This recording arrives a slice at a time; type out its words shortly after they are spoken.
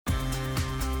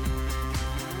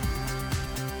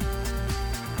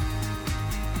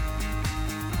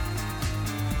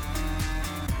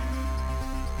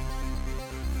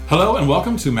Hello and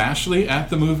welcome to Mashley at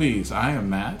the Movies. I am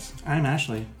Matt. I'm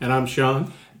Ashley. And I'm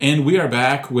Sean. And we are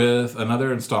back with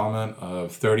another installment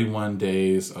of 31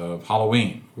 Days of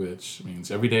Halloween, which means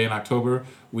every day in October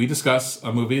we discuss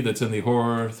a movie that's in the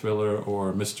horror, thriller,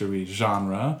 or mystery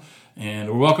genre. And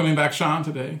we're welcoming back Sean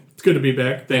today. It's good to be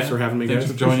back. Thanks for having me, guys.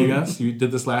 Thanks for joining us. You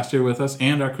did this last year with us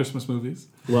and our Christmas movies.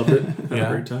 Loved it. Had a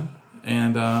great time.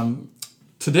 And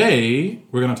today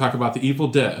we're going to talk about The Evil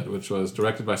Dead, which was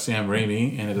directed by Sam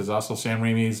Raimi, and it is also Sam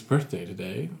Raimi's birthday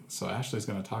today. So Ashley's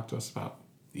going to talk to us about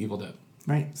The Evil Dead.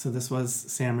 Right, so this was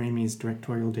Sam Raimi's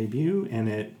directorial debut, and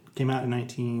it came out in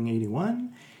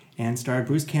 1981 and starred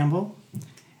Bruce Campbell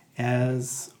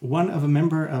as one of a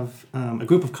member of a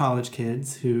group of college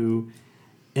kids who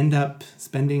end up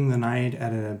spending the night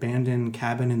at an abandoned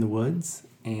cabin in the woods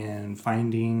and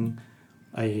finding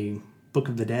a Book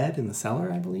of the Dead in the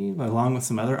cellar, I believe, along with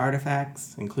some other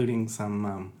artifacts, including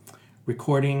some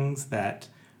recordings that,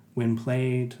 when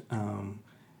played,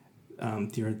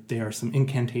 there are some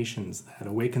incantations that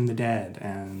awaken the dead,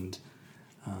 and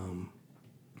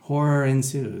horror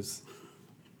ensues.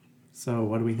 So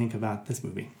what do we think about this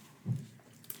movie?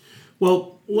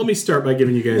 Well, let me start by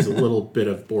giving you guys a little bit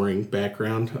of boring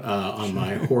background on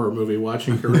my horror movie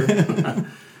watching career.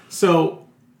 So,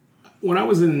 when I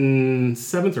was in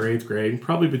 7th or 8th grade,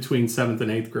 probably between 7th and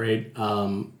 8th grade,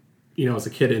 as a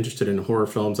kid interested in horror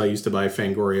films, I used to buy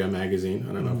Fangoria magazine.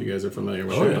 I don't know if you guys are familiar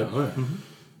with it. But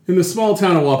in the small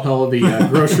town of Wapella, the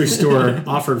grocery store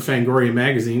offered Fangoria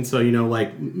magazine. So,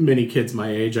 like many kids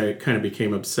my age, I kind of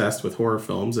became obsessed with horror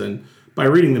films. And by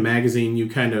reading the magazine, you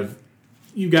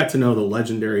got to know the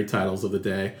legendary titles of the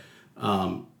day.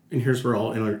 And here's where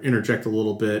I'll interject a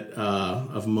little bit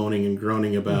of moaning and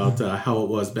groaning about how it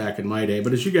was back in my day.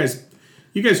 But as you guys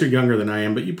are younger than I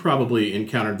am, but you probably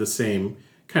encountered the same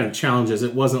kind of challenges.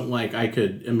 It wasn't like I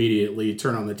could immediately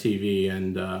turn on the TV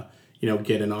and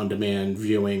get an on-demand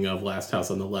viewing of Last House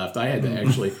on the Left. I had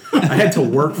to I had to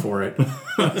work for it.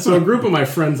 So a group of my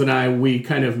friends and I, we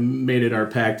kind of made it our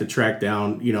pact to track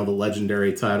down, the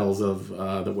legendary titles of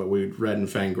what we'd read in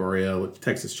Fangoria, with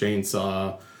Texas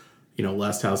Chainsaw,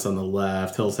 Last House on the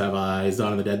Left, Hills Have Eyes,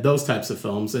 Dawn of the Dead, those types of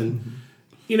films. And,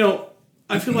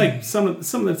 I feel like some of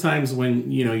the times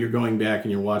when, you're going back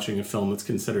and you're watching a film that's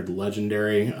considered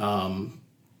legendary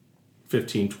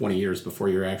 15, 20 years before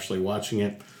you're actually watching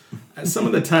it, some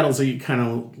of the titles that you kind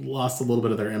of lost a little bit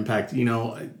of their impact.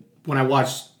 When I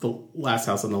watched The Last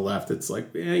House on the Left, it's like,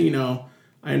 I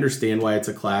understand why it's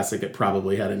a classic. It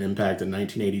probably had an impact in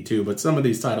 1982, but some of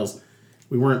these titles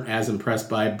we weren't as impressed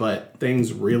by, but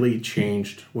things really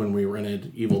changed when we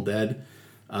rented Evil Dead.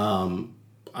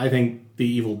 I think The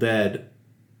Evil Dead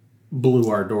blew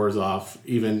our doors off,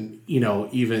 even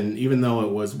though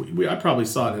it was, I probably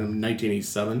saw it in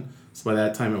 1987, so by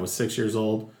that time it was 6 years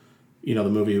old. The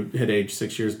movie had aged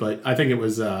 6 years, but I think it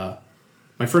was,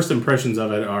 my first impressions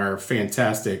of it are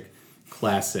fantastic,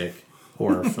 classic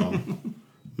horror film.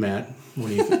 Matt, what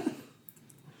do you think?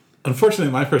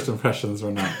 Unfortunately, my first impressions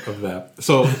were not of that.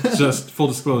 So, just full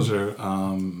disclosure,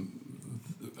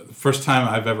 the first time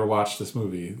I've ever watched this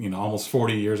movie, almost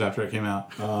 40 years after it came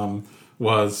out,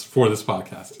 was for this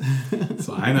podcast.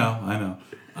 So I know.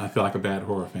 I feel like a bad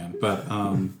horror fan. But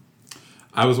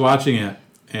I was watching it,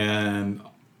 and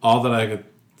all that I could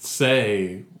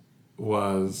say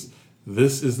was,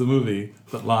 this is the movie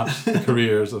that launched the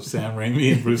careers of Sam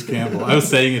Raimi and Bruce Campbell. I was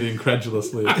saying it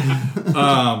incredulously.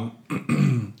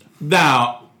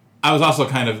 Now, I was also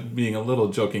kind of being a little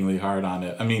jokingly hard on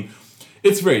it. I mean,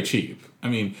 it's very cheap. I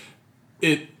mean,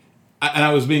 and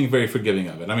I was being very forgiving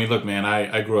of it. I mean, look, man,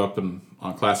 I grew up on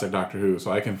classic Doctor Who,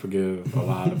 so I can forgive a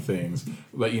lot of things.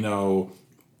 But,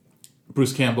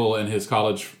 Bruce Campbell and his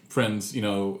college friends,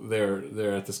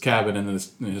 they're at this cabin, and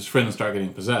his friends start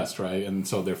getting possessed, right? And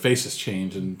so their faces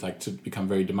change and to become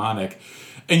very demonic.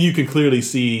 And you can clearly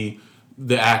see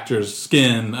the actors'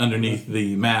 skin underneath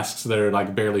the masks that are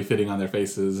barely fitting on their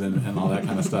faces and all that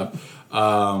kind of stuff.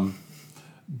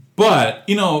 But,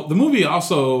 the movie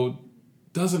also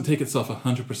doesn't take itself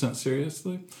 100%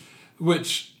 seriously,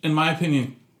 which, in my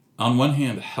opinion, on one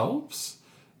hand helps,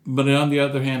 but on the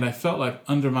other hand, I felt like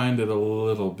undermined it a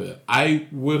little bit. I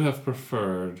would have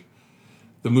preferred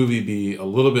the movie be a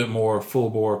little bit more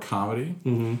full-bore comedy,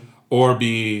 or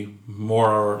be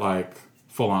more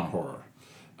full-on horror.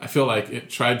 I feel like it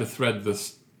tried to thread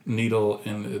this needle,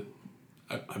 and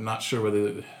I'm not sure whether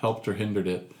it helped or hindered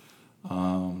it.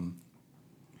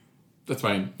 That's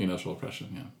my initial impression,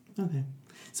 yeah. Okay.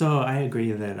 So I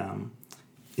agree that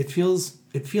it feels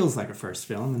like a first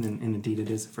film, and indeed it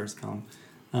is a first film.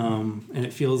 And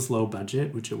it feels low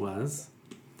budget, which it was.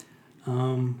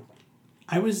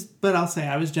 But I'll say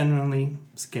I was genuinely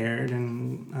scared,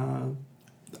 and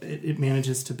it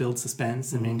manages to build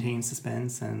suspense and maintain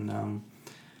suspense, and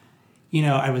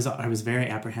I was very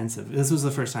apprehensive. This was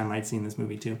the first time I'd seen this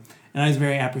movie too, and I was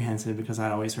very apprehensive because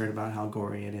I always heard about how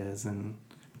gory it is, and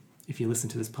if you listen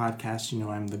to this podcast,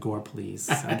 I'm the gore police.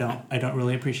 I don't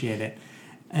really appreciate it,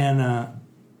 and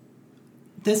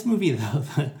this movie though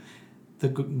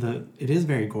it is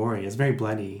very gory. It's very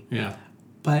bloody. Yeah,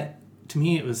 but to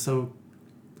me it was so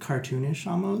cartoonish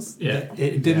almost. Yeah,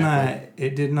 it did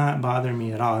not bother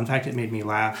me at all. In fact, it made me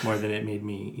laugh more than it made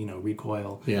me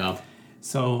recoil. Yeah.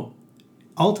 So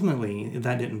ultimately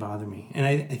that didn't bother me, and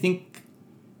I think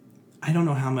I don't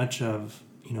know how much of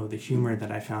the humor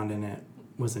that I found in it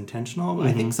was intentional, but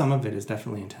I think some of it is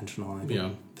definitely intentional. I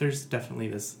think there's definitely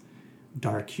this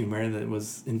dark humor that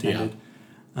was intended.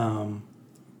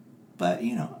 But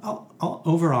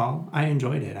overall I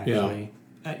enjoyed it actually.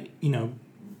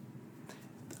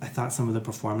 I thought some of the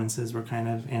performances were kind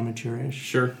of amateurish.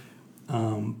 Sure.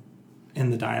 And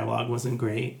the dialogue wasn't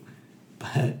great.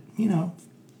 But,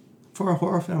 for a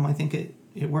horror film, I think it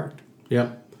worked.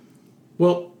 Yep.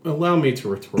 Well, allow me to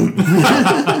retort.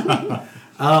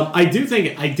 I do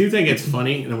think it's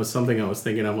funny, and it was something I was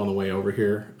thinking of on the way over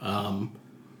here,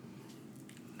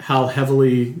 how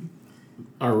heavily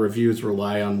our reviews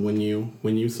rely on when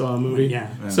you saw a movie.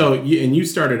 Yeah. So, you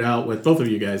started out with, both of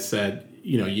you guys said,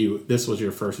 this was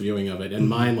your first viewing of it. And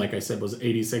mine, like I said, was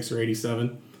 86 or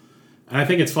 87. And I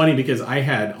think it's funny because I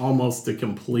had almost the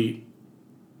complete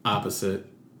opposite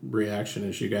reaction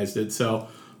as you guys did. So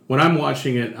when I'm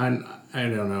watching it, I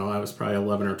don't know, I was probably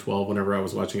 11 or 12 whenever I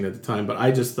was watching it at the time. But I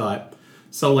just thought,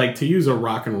 so like to use a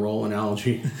rock and roll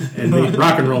analogy, and the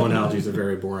rock and roll analogies are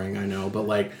very boring, I know. But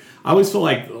like, I always feel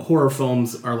like horror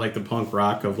films are like the punk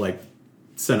rock of like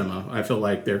cinema. I feel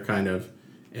like they're kind of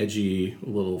edgy, a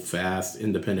little fast,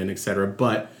 independent, etc.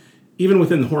 But even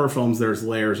within the horror films, there's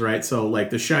layers, right? So, like,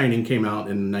 The Shining came out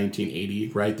in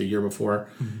 1980, right, the year before.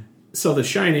 Mm-hmm. So, The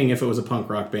Shining, if it was a punk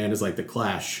rock band, is like The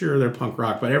Clash. Sure, they're punk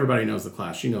rock, but everybody knows The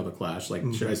Clash. You know The Clash. Like,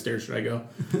 should I stare? Should I go?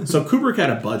 So, Kubrick had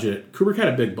a budget. Kubrick had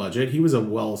a big budget. He was a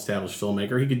well-established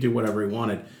filmmaker. He could do whatever he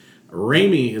wanted.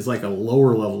 Raimi is like a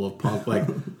lower level of punk, like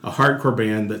a hardcore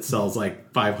band that sells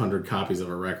like 500 copies of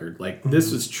a record. Like,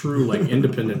 this is true, like,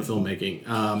 independent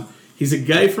filmmaking. He's a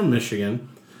guy from Michigan.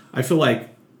 I feel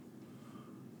like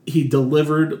he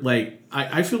delivered, like,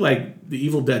 I feel like The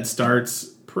Evil Dead starts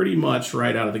pretty much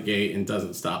right out of the gate and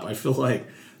doesn't stop. I feel like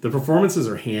the performances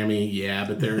are hammy, yeah,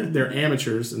 but they're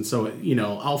amateurs, and so,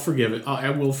 I'll forgive it. I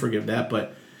will forgive that,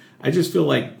 but I just feel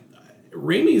like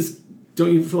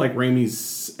don't you feel like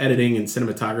Raimi's editing and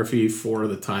cinematography for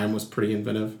the time was pretty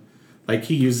inventive? Like,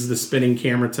 he uses the spinning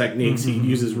camera techniques. He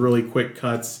uses really quick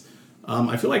cuts.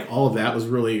 I feel like all of that was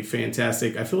really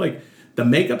fantastic. I feel like the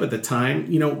makeup at the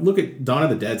time, look at Dawn of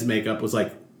the Dead's makeup was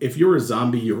like, if you're a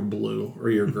zombie, you're blue or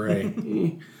you're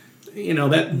gray.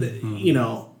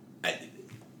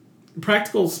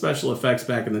 Practical special effects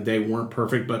back in the day weren't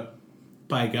perfect, but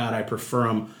by God, I prefer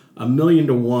them 1,000,000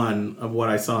 to 1 of what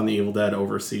I saw in The Evil Dead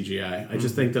over CGI. I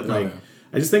just think that I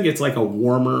just think it's like a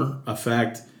warmer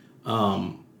effect.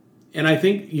 And I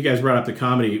think you guys brought up the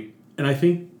comedy, and I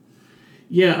think,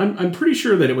 I'm pretty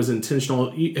sure that it was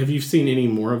intentional. Have you seen any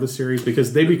more of the series?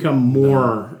 Because they become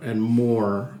more and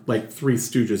more like Three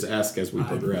Stooges-esque as we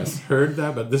progress. I've heard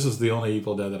that, but this is the only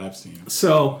Evil Dead that I've seen.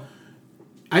 So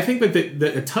I think that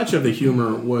the touch of the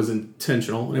humor was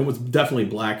intentional, and it was definitely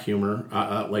black humor,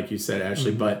 like you said,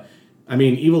 Ashley. Mm-hmm. But I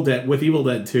mean, Evil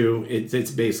Dead 2,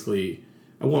 it's basically,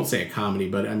 I won't say a comedy,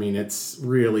 but I mean, it's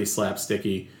really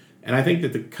slapsticky. And I think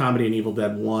that the comedy in Evil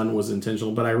Dead 1 was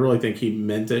intentional, but I really think he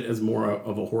meant it as more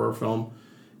of a horror film.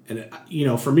 And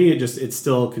for me, it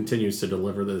still continues to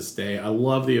deliver to this day. I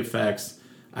love the effects.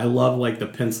 I love like the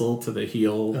pencil to the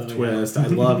heel twist. Yeah. I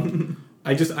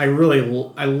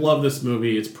love this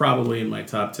movie. It's probably in my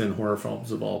top 10 horror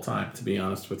films of all time, to be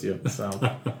honest with you. So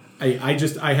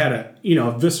I had a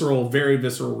visceral, very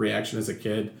visceral reaction as a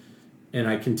kid, and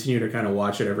I continue to kind of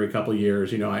watch it every couple of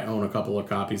years. I own a couple of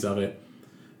copies of it.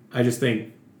 I just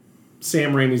think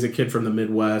Sam Raimi's a kid from the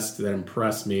Midwest that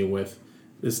impressed me with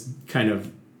this kind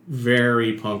of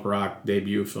very punk rock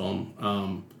debut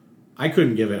film. I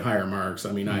couldn't give it higher marks.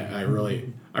 I mean, I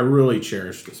really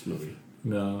cherished this movie.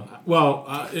 No.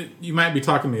 Well, you might be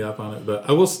talking me up on it, but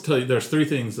I will tell you there's 3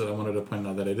 things that I wanted to point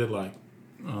out that I did like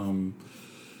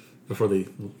before they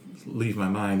leave my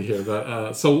mind here.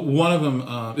 But so one of them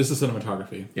is the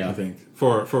cinematography, I think.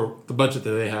 For the budget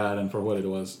that they had and for what it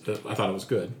was, I thought it was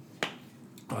good.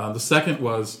 The second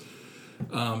was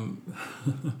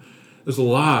there's a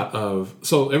lot of...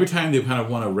 So every time they kind of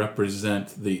want to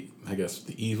represent the I guess,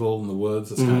 the evil in the woods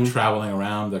that's kind of traveling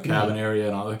around the cabin area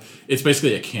and all that. It's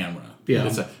basically a camera. Yeah.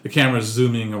 The camera's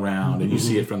zooming around, and you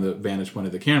see it from the vantage point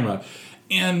of the camera.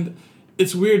 And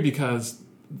it's weird because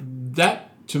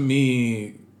that, to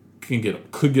me,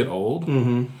 could get old,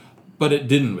 but it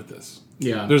didn't with this.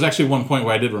 Yeah. There's actually one point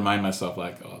where I did remind myself,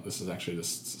 like, oh, this is actually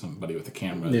just somebody with a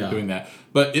camera doing that.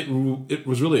 But it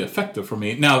was really effective for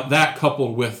me. Now, that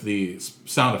coupled with the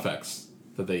sound effects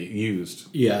that they used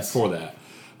for that.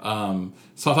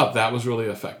 So I thought that was really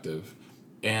effective.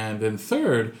 And then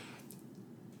third,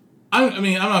 I'm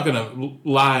not going to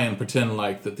lie and pretend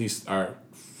like that these are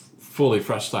fully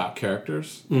fleshed out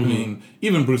characters. I mean,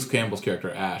 even Bruce Campbell's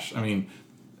character, Ash, I mean,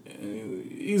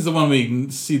 he's the one we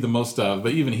see the most of,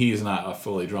 but even he's not a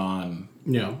fully drawn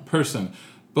person.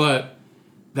 But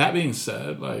that being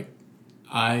said, like,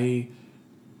 I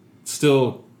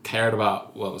still cared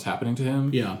about what was happening to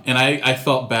him. Yeah. And I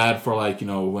felt bad for, like,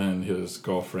 when his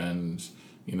girlfriend,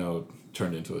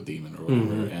 turned into a demon or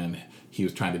whatever, and he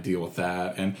was trying to deal with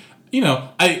that. And,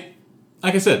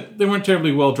 like I said, they weren't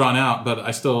terribly well drawn out, but I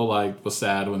still, was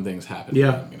sad when things happened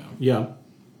to him, Yeah.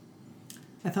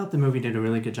 I thought the movie did a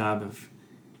really good job of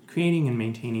creating and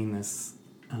maintaining this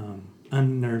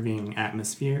unnerving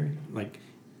atmosphere, like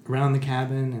around the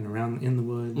cabin and around in the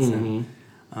woods. And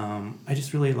I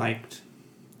just really liked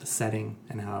the setting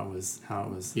and how it was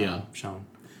shown.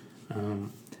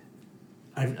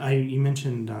 You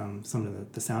mentioned some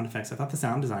of the sound effects. I thought the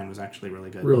sound design was actually really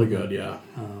good. Really good, yeah.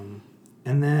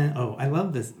 And then, I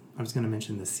love this. I was going to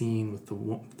mention the scene with the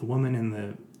woman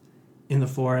in the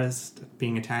forest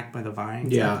being attacked by the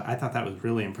vines. Yeah. I thought that was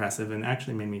really impressive and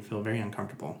actually made me feel very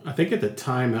uncomfortable. I think at the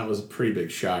time that was a pretty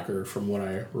big shocker from what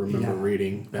I remember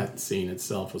reading. That scene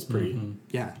itself was pretty...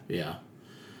 Yeah. Yeah.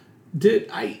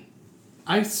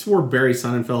 I swore Barry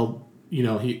Sonnenfeld,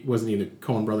 he wasn't even the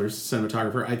Coen brothers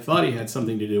cinematographer. I thought he had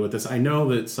something to do with this. I know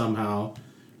that somehow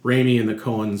Raimi and the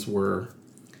Coens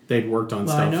they'd worked on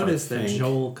stuff. Well, I noticed that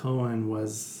Joel Coen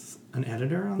was an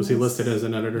editor on this. Was he listed as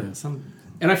an editor? Yeah,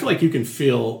 and I feel like you can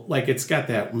feel like it's got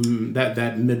that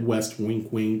Midwest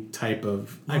wink type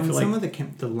of. I feel some like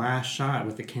of the last shot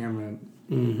with the camera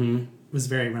was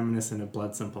very reminiscent of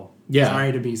Blood Simple. Yeah.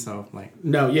 Sorry to be so and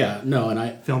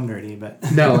I film nerdy, but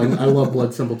and I love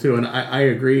Blood Simple too, and I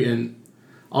agree. And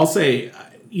I'll say,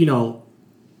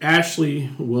 Ashley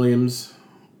Williams,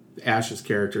 Ash's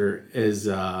character is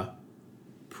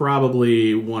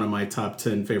probably one of my top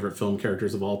 10 favorite film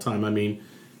characters of all time. I mean,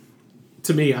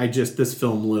 to me, this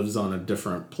film lives on a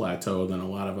different plateau than a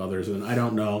lot of others, and I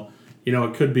don't know,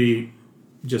 it could be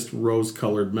just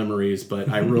rose-colored memories, but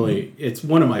it's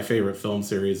one of my favorite film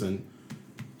series, and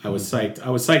I was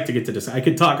psyched to get to this. I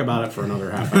could talk about it for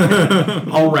another half hour.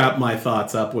 I'll wrap my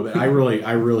thoughts up with it. I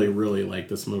really, really like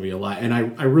this movie a lot, and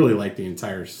I really like the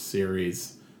entire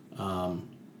series.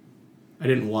 I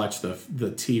didn't watch the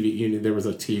TV. There was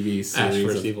a TV series. Ash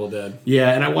vs. Evil Dead.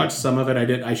 Yeah, and I watched some of it.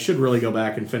 I should really go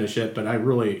back and finish it, but I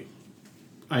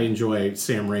enjoy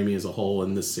Sam Raimi as a whole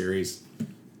in this series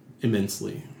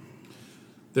immensely.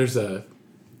 There's a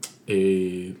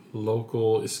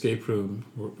local escape room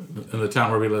in the town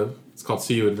where we live. It's called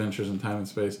CU Adventures in Time and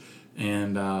Space,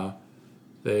 and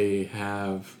they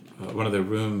have one of their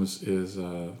rooms is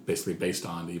basically based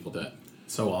on The Evil Dead.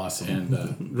 So awesome.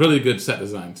 And really good set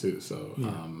design, too. So,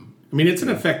 I mean, it's an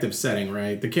effective setting,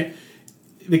 right?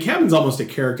 The cabin's almost a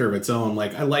character of its own.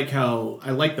 Like, I like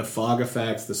the fog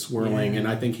effects, the swirling, and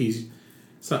I think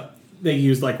they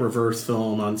used, reverse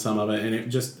film on some of it,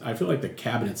 and I feel like the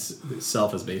cabin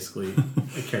itself is basically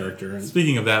a character. And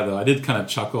speaking of that, though, I did kind of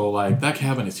chuckle, that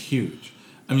cabin is huge.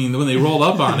 I mean, when they roll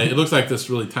up on it, it looks like this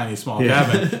really tiny, small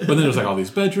cabin. But then there's all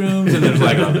these bedrooms, and there's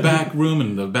a back room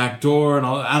and the back door, and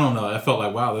all. I don't know. I felt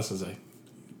like, wow, this is a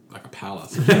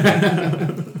palace.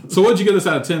 So, what'd you give this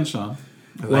out of 10, Sean?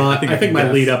 Well, I think my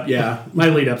lead up, my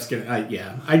lead up's gonna,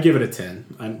 I'd give it a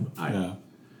 10.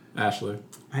 Ashley,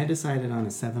 I decided on a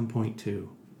 7.2,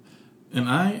 and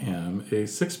I am a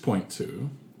 6.2.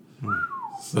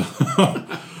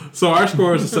 So our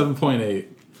score is a 7.8.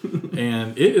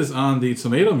 And it is on the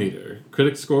Tomato Meter.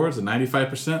 Critic score is a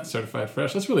 95%, certified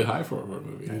fresh. That's really high for a horror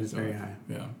movie. That is very high.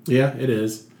 Yeah. Yeah, it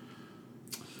is.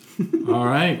 All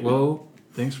right. Well,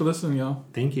 thanks for listening, y'all.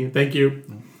 Thank you. Thank you.